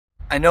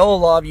I know a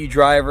lot of you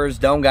drivers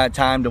don't got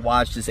time to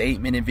watch this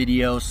 8-minute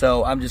video,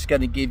 so I'm just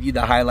going to give you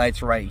the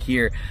highlights right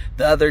here.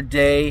 The other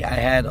day, I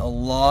had a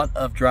lot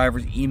of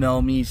drivers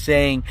email me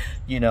saying,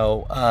 you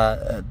know,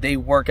 they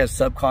work as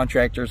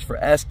subcontractors for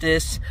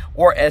Estes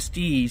or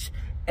Estes,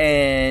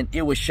 and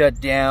it was shut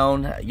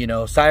down, you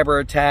know,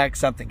 cyber attack,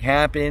 something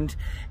happened,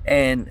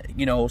 and,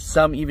 you know,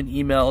 some even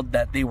emailed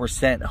that they were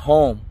sent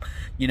home.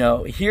 You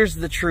know, here's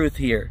the truth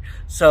here.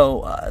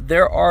 So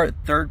there are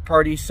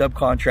third-party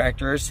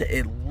subcontractors.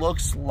 It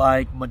looks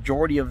like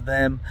majority of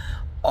them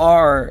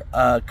are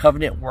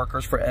covenant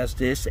workers for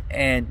Estes,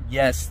 and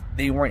yes,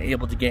 they weren't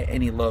able to get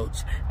any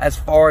loads. As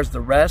far as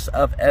the rest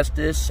of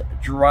Estes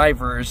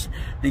drivers,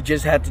 they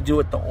just had to do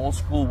it the old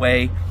school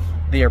way.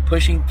 They are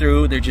pushing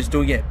through. They're just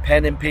doing it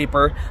pen and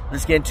paper.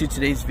 Let's get into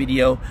today's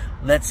video.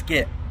 Let's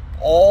get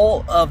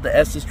all of the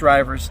Estes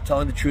drivers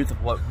telling the truth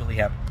of what really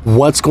happened.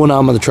 What's going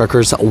on, Mutha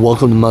Truckers?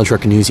 Welcome to Mutha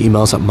Trucker News.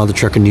 Emails at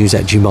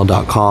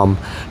muthatruckernews@gmail.com.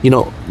 You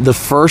know, the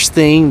first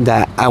thing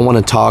that I want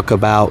to talk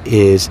about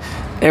is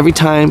every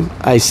time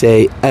I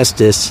say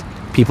Estes,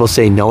 people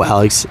say no,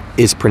 Alex,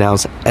 is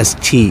pronounced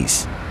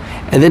Estes.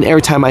 And then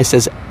every time I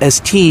says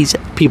Estes,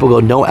 people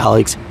go, no,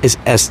 Alex, is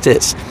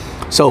Estes.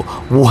 So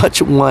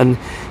which one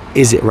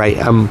is it, right?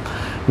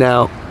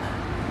 Now,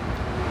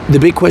 the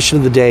big question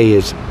of the day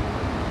is,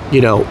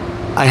 you know,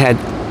 I had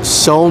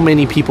so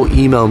many people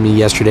email me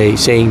yesterday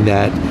saying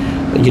that,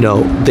 you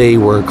know, they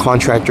were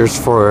contractors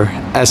for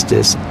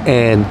Estes,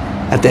 and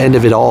at the end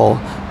of it all,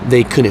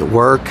 they couldn't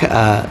work.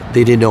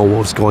 They didn't know what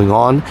was going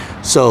on.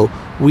 So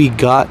we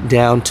got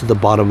down to the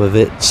bottom of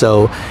it.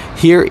 So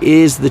here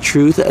is the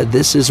truth.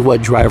 This is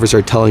what drivers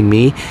are telling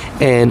me,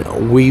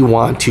 and we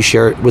want to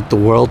share it with the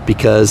world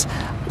because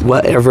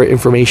whatever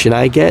information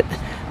I get,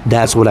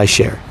 that's what I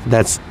share.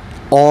 That's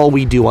all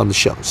we do on the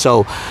show.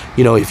 So,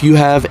 you know, if you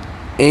have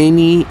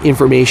any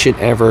information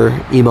ever,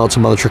 email to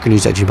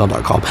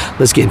muthatruckernews@gmail.com.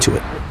 Let's get into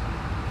it.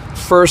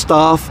 First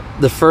off,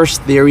 the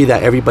first theory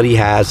that everybody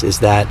has is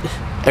that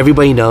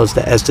everybody knows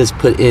that Estes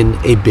put in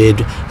a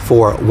bid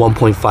for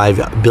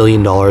 $1.5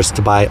 billion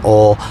to buy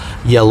all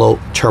yellow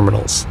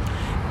terminals.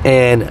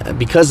 And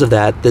because of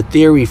that, the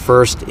theory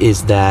first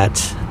is that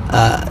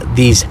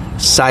these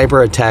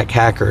cyber attack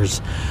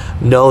hackers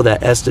know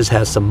that Estes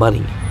has some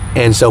money.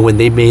 And so when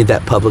they made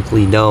that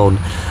publicly known,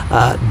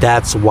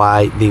 that's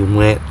why they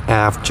went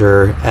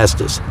after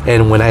Estes.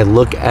 And when I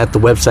look at the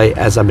website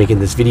as I'm making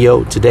this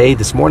video today,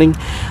 this morning,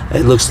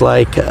 it looks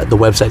like the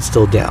website's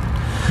still down.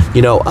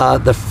 You know,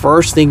 the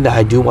first thing that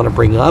I do want to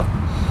bring up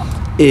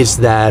is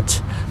that,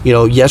 you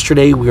know,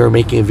 yesterday we were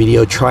making a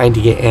video trying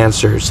to get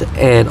answers,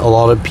 and a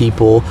lot of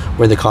people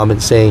were in the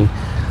comments saying,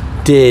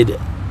 did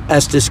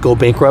Estes go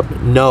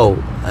bankrupt?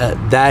 No,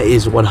 that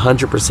is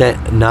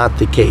 100% not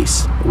the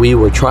case. We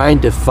were trying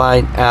to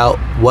find out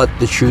what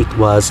the truth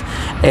was,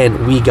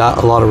 and we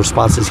got a lot of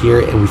responses here,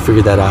 and we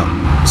figured that out.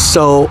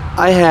 So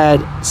I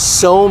had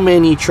so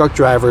many truck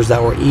drivers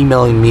that were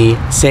emailing me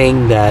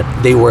saying that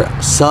they were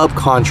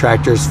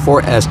subcontractors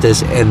for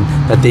Estes and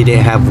that they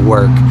didn't have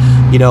work.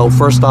 You know,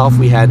 first off,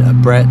 we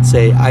had Brett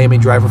say, I am a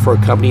driver for a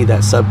company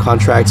that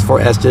subcontracts for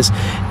Estes,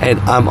 and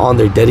I'm on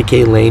their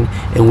dedicated lane,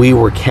 and we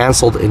were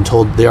canceled and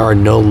told there are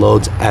no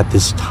loads at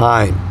this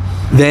time.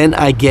 Then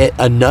I get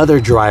another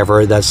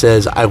driver that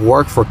says, I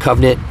work for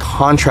Covenant,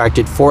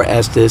 contracted for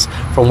Estes.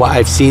 From what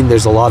I've seen,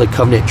 there's a lot of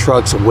Covenant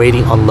trucks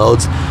waiting on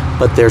loads,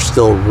 but they're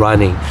still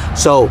running.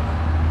 So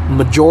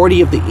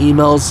majority of the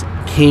emails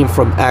came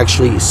from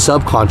actually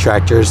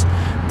subcontractors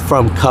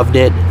from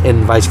Covenant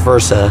and vice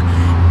versa,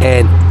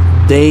 and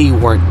they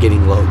weren't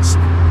getting loads.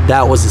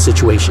 That was the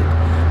situation.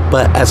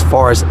 But as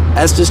far as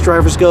Estes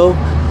drivers go,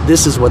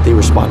 this is what they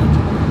responded.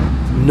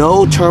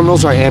 No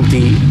terminals are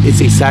empty. It's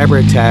a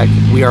cyber attack.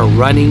 We are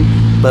running,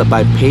 but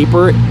by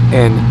paper,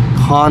 and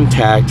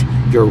contact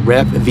your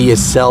rep via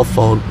cell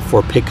phone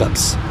for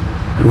pickups.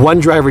 One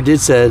driver did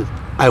say,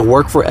 I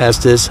work for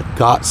Estes,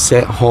 got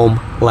sent home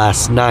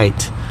last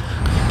night.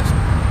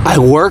 I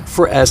work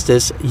for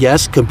Estes.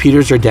 Yes,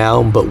 computers are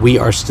down, but we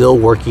are still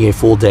working a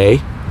full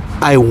day.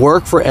 I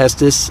work for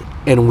Estes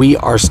and we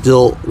are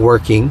still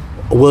working.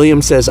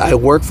 William says, I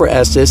work for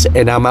Estes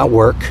and I'm at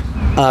work.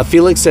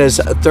 Felix says,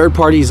 a third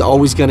party is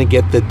always going to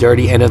get the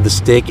dirty end of the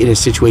stick in a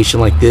situation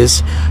like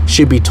this.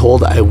 Should be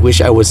told, I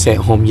wish I was sent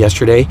home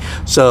yesterday.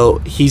 So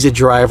he's a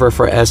driver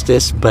for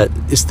Estes, but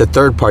it's the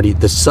third party,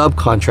 the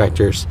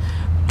subcontractors,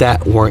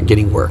 that weren't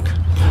getting work.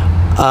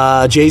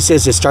 Jay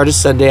says, it started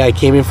Sunday. I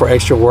came in for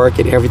extra work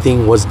and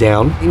everything was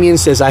down. Damien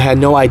says, I had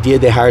no idea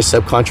they hire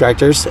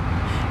subcontractors.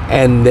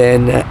 And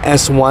then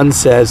S1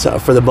 says,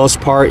 for the most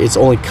part, it's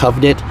only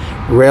Covenant.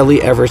 Rarely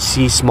ever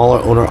see smaller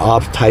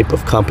owner-op type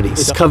of companies.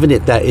 It's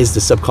Covenant that is the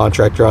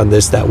subcontractor on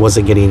this that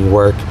wasn't getting any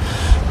work.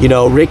 You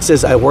know, Rick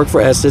says, I work for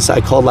Estes.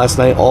 I called last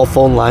night. All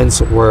phone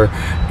lines were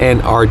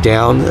and are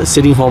down.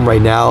 Sitting home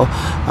right now.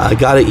 I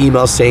got an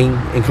email saying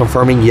and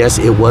confirming, yes,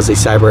 it was a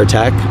cyber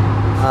attack.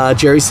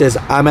 Jerry says,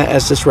 I'm at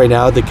Estes right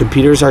now. The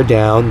computers are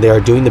down. They are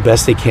doing the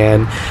best they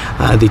can.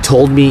 They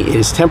told me it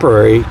is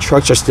temporary.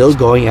 Trucks are still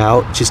going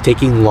out, just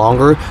taking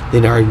longer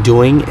than are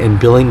doing, and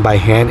billing by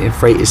hand, and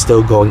freight is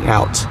still going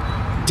out.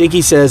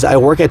 Dickie says, I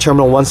work at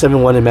Terminal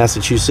 171 in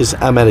Massachusetts.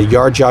 I'm at a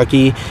yard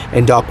jockey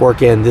and dock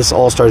work, and this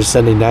all started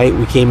Sunday night.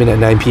 We came in at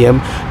 9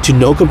 p.m. to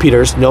no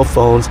computers, no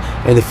phones,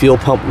 and the fuel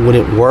pump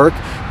wouldn't work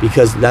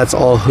because that's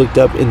all hooked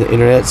up in the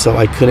internet, so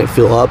I couldn't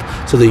fill up.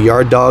 So the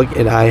yard dog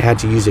and I had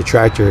to use a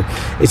tractor.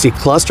 It's a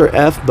cluster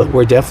F, but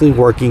we're definitely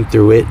working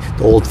through it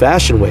the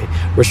old-fashioned way.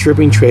 We're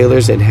stripping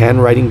trailers and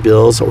handwriting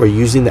bills, or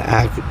using the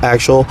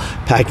actual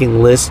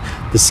packing list,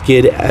 the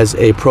skid, as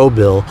a pro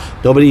bill.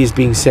 Nobody is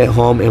being sent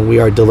home, and we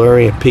are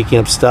delivering and picking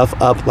up stuff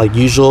up like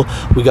usual.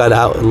 We got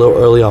out a little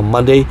early on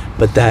Monday,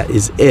 but that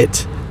is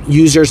it.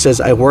 User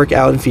says, I work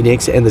out in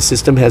Phoenix and the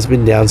system has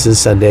been down since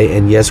Sunday,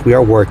 and yes, we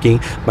are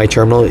working. My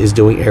terminal is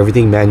doing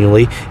everything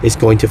manually. It's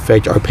going to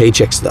affect our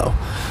paychecks though.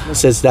 It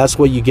says that's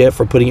what you get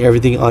for putting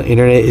everything on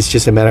internet. It's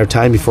just a matter of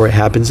time before it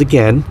happens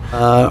again.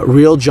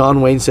 Real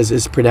John Wayne says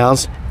it's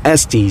pronounced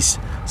Estes.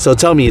 So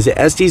tell me, is it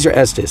Estes or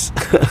Estes?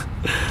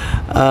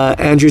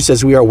 Andrew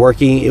says, we are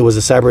working. It was a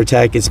cyber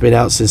attack. It's been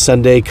out since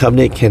Sunday.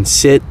 Covenant can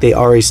sit. They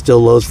already still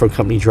loads for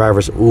company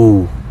drivers.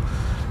 Ooh,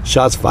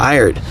 shots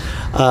fired.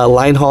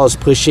 Line haul is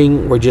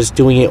pushing. We're just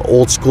doing it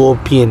old school.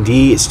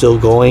 P&D is still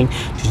going,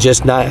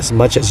 just not as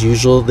much as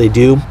usual they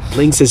do.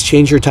 Link says,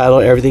 change your title.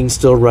 Everything's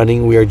still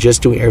running. We are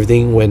just doing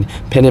everything when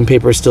pen and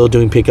paper is still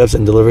doing pickups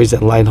and deliveries,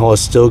 and line haul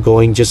is still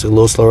going, just a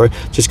little slower.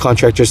 Just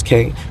contractors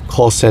can't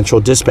call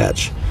central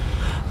dispatch.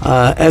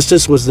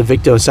 Estes was the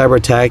victim of cyber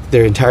attack.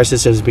 Their entire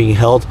system is being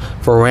held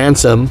for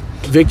ransom.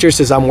 Victor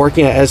says, I'm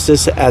working at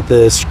Estes at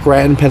the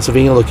Scranton,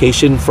 Pennsylvania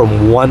location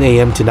from 1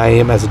 a.m. to 9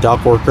 a.m. as a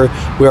dock worker.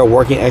 We are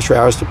working extra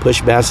hours to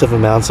push massive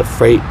amounts of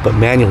freight, but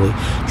manually.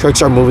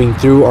 Trucks are moving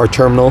through our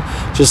terminal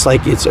just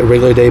like it's a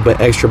regular day, but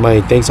extra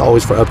money. Thanks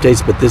always for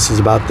updates, but this is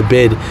about the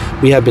bid.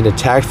 We have been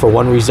attacked for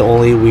one reason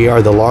only. We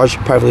are the large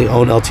privately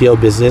owned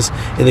LTL business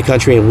in the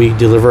country, and we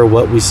deliver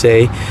what we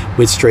say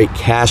with straight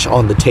cash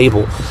on the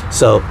table.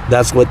 So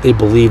that's what they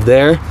believe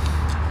there.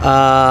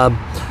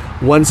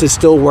 Once is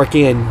still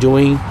working and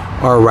doing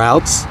our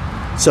routes.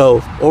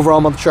 So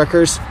overall, Mutha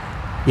Truckers,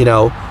 you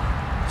know,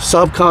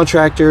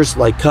 subcontractors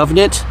like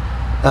Covenant,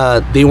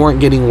 they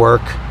weren't getting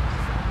work.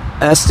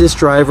 Estes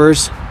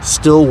drivers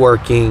still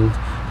working,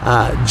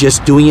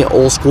 just doing it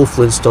old school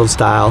Flintstone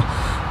style.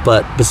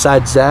 But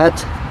besides that,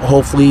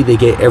 hopefully they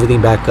get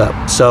everything back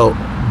up. So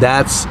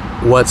that's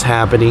what's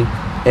happening,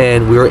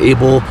 and we were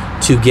able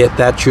to get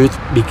that truth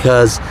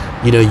because,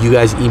 you know, you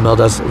guys emailed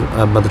us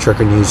Mutha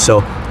Trucker News. So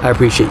I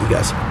appreciate you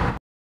guys.